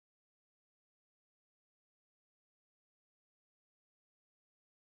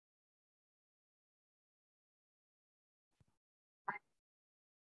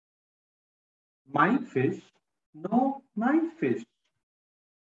My fish, no, my fish.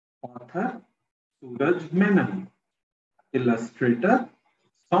 Author Suraj Menon. Illustrator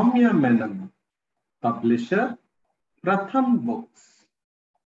Soumya Menon. Publisher Pratham Books.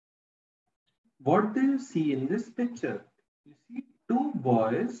 What do you see in this picture? You see two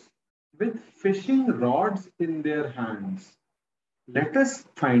boys with fishing rods in their hands. Let us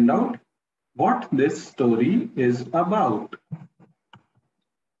find out what this story is about.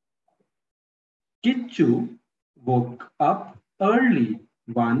 Kichu woke up early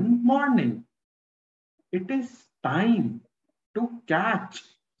one morning. It is time to catch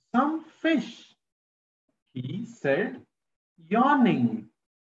some fish, he said, yawning.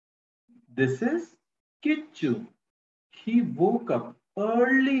 This is Kichu. He woke up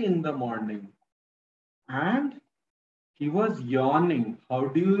early in the morning and he was yawning. How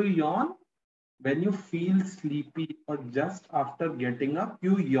do you yawn? When you feel sleepy or just after getting up,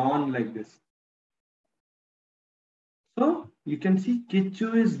 you yawn like this. So you can see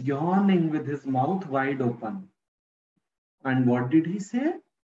Kichu is yawning with his mouth wide open. And what did he say?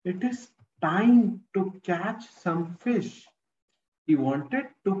 It is time to catch some fish. He wanted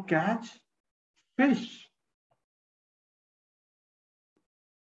to catch fish.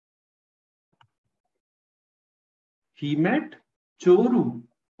 He met Choru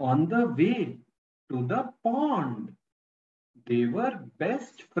on the way to the pond. They were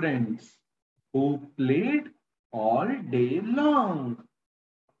best friends who played all day long.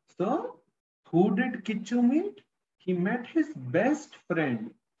 So, who did Kichu meet? He met his best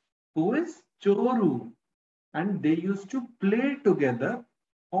friend, who is Choru, and they used to play together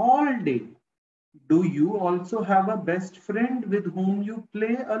all day. Do you also have a best friend with whom you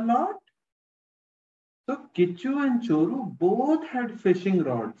play a lot? So Kichu and Choru both had fishing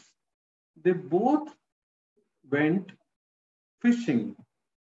rods. They both went fishing.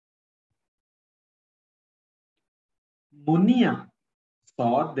 Munia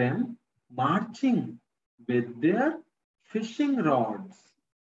saw them marching with their fishing rods.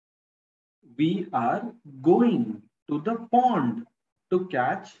 We are going to the pond to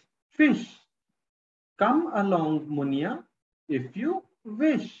catch fish. Come along, Munia, if you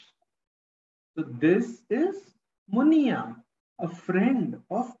wish. So this is Munia, a friend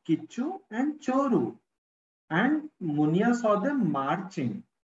of Kichu and Choru. And Munia saw them marching.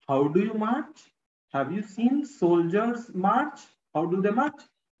 How do you march? Have you seen soldiers march? How do they march?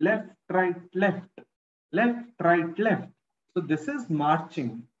 Left, right, left. Left, right, left. So this is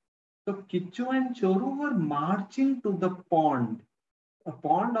marching. So Kichu and Choru were marching to the pond, a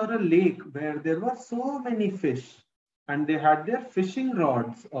pond or a lake where there were so many fish, and they had their fishing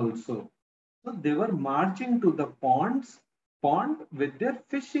rods also. So they were marching to the pond with their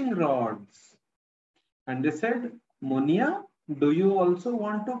fishing rods. And they said, Munia, do you also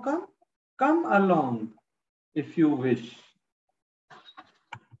want to come? Come along if you wish.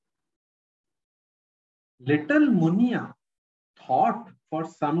 Little Munia thought for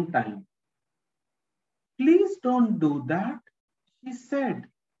some time. Please don't do that, she said.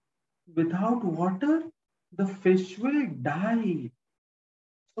 Without water, the fish will die.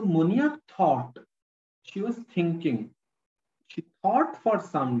 So Munia thought. She was thinking. She thought for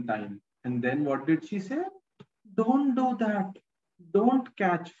some time. And then what did she say? Don't do that. Don't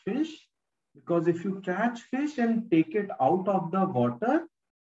catch fish. Because if you catch fish and take it out of the water,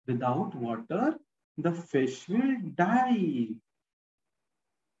 without water, the fish will die.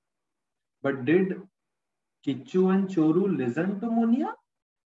 But did Kichu and Choru listen to Munia?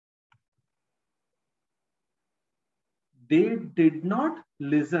 They did not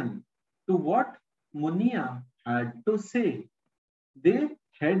listen to what Munia had to say. They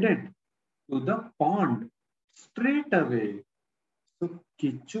headed to the pond straight away. So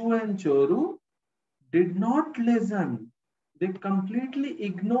Kichu and Choru did not listen. They completely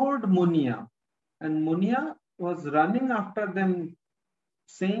ignored Munia. And Munia was running after them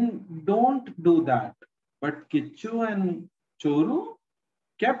saying, don't do that. But Kichu and Choru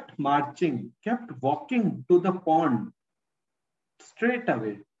kept marching, kept walking to the pond straight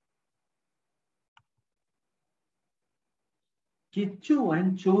away. Kichu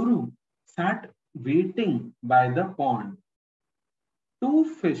and Choru sat waiting by the pond. Two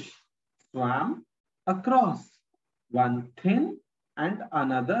fish swam across, one thin and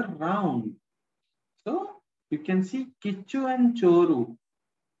another round. So you can see Kichu and Choru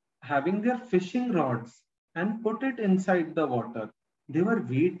having their fishing rods and put it inside the water. They were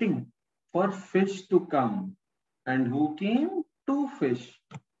waiting for fish to come. And who came? Two fish,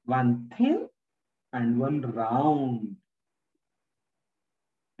 one thin and one round.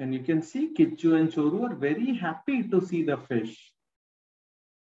 And you can see Kichu and Choru are very happy to see the fish.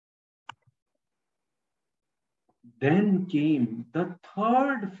 Then came the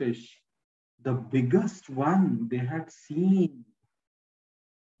third fish, the biggest one they had seen.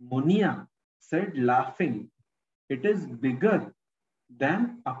 Munia said, laughing, "It is bigger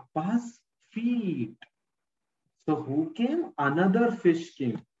than Appa's feet." So who came? Another fish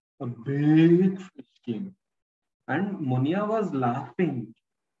came. A big fish came. And Munia was laughing.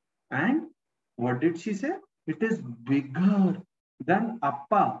 And what did she say? It is bigger than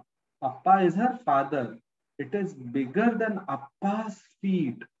Appa. Appa is her father. It is bigger than Appa's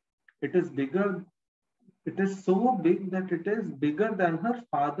feet. It is bigger. It is so big that it is bigger than her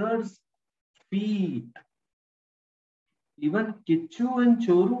father's feet. Even Kichu and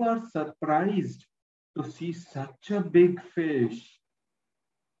Choru are surprised to see such a big fish.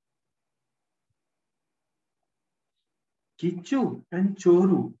 Kichu and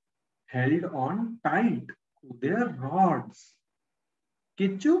Choru held on tight to their rods.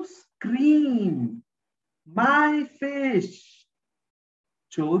 Kichu screamed, "My fish!"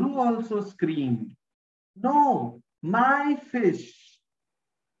 Choru also screamed, "No, my fish!"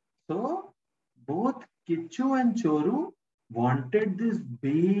 So both Kichu and Choru wanted this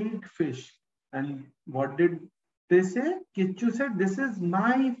big fish. And what did they say? Kichu said, "This is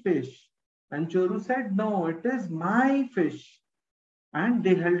my fish." And Choru said, "No, it is my fish." And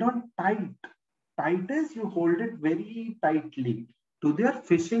they held on tight. Tight is you hold it very tightly to their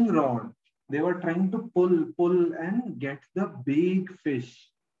fishing rod. They were trying to pull, and get the big fish.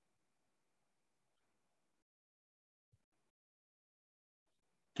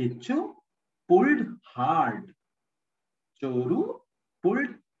 Kichu pulled hard. Choru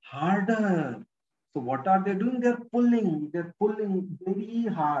pulled harder. So what are they doing? They're pulling. They're pulling very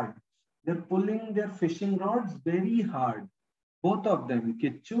hard. They're pulling their fishing rods very hard. Both of them,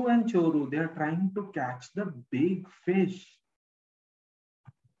 Kichu and Choru, they are trying to catch the big fish.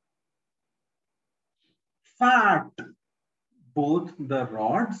 Fat. Both the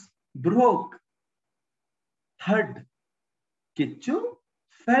rods broke. Thud. Kichu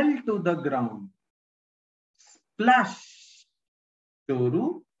fell to the ground. Splash.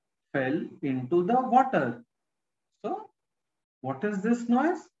 Choru fell into the water. So, what is this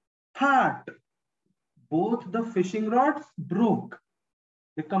noise? Fat. Both the fishing rods broke.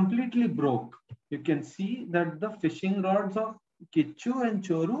 They completely broke. You can see that the fishing rods of Kichu and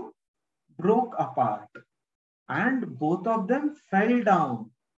Choru broke apart. And both of them fell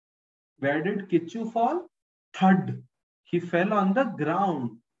down. Where did Kichu fall? Thud. He fell on the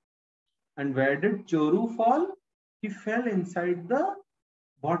ground. And where did Choru fall? He fell inside the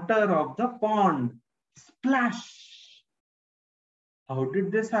water of the pond. Splash! How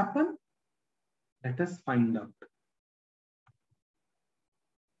did this happen? Let us find out.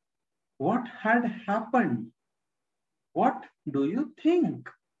 What had happened? What do you think?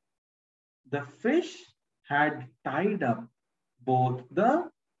 The fish had tied up both the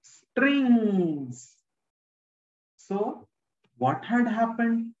strings. So, what had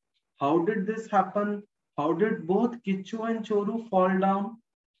happened? How did this happen? How did both Kichu and Choru fall down?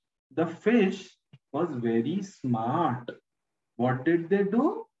 The fish was very smart. What did they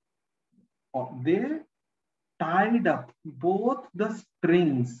do? They tied up both the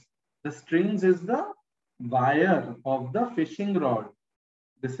strings. The strings is the wire of the fishing rod.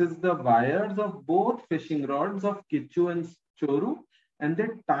 This is the wires of both fishing rods of Kichu and Choru, and they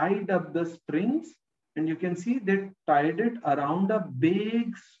tied up the strings, and you can see they tied it around a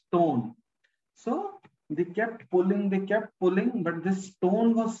big stone. So they kept pulling, but this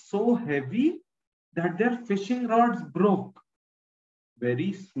stone was so heavy that their fishing rods broke.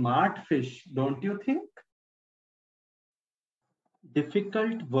 Very smart fish, don't you think?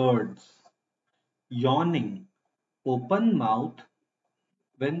 Difficult words. Yawning, open mouth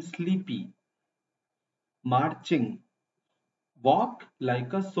when sleepy. Marching, walk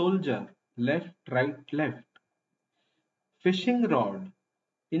like a soldier, left, right, left. Fishing rod,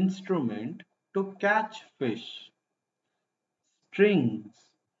 instrument to catch fish. Strings,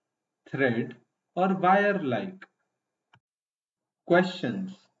 thread or wire like.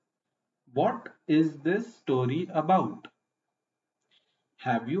 Questions. What is this story about?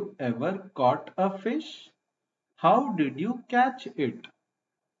 Have you ever caught a fish? How did you catch it?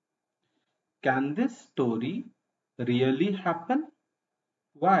 Can this story really happen?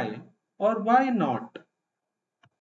 Why or why not?